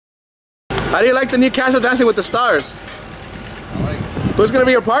How do you like the new cast of Dancing with the Stars? I like it. Who's gonna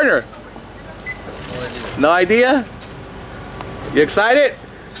be your partner? No idea. No idea? You excited?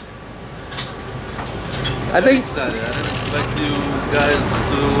 I'm excited. I didn't expect you guys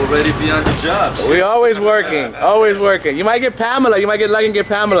to already be on the job. We're always working, always working. You might get Pamela, you might get lucky and get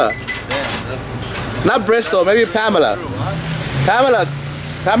Pamela. Damn, that's... Not Bristol, maybe Pamela. True, huh?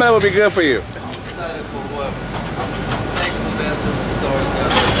 Pamela will be good for you. I'm excited for what? I'm thankful Dancing with the Stars,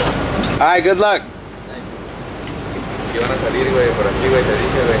 guys. Alright, good luck. Thank you. Que van a salir, güey, por aquí, güey, te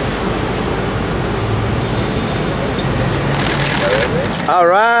dije, güey.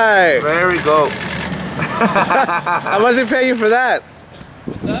 Alright. There we go. How much they pay you for that?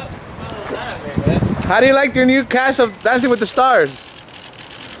 What's up? How do you like your new cast of Dancing with the Stars?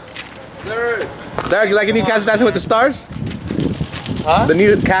 Third. Derek, you like your new cast of Dancing with the Stars? Huh? The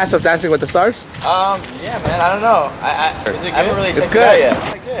new cast of Dancing with the Stars? Yeah, man, I don't know. Is it I haven't good? really It's checked it out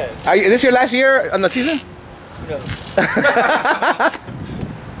good. yet. It's good. Is this your last year on the season?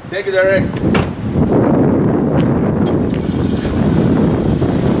 Thank you, Derek.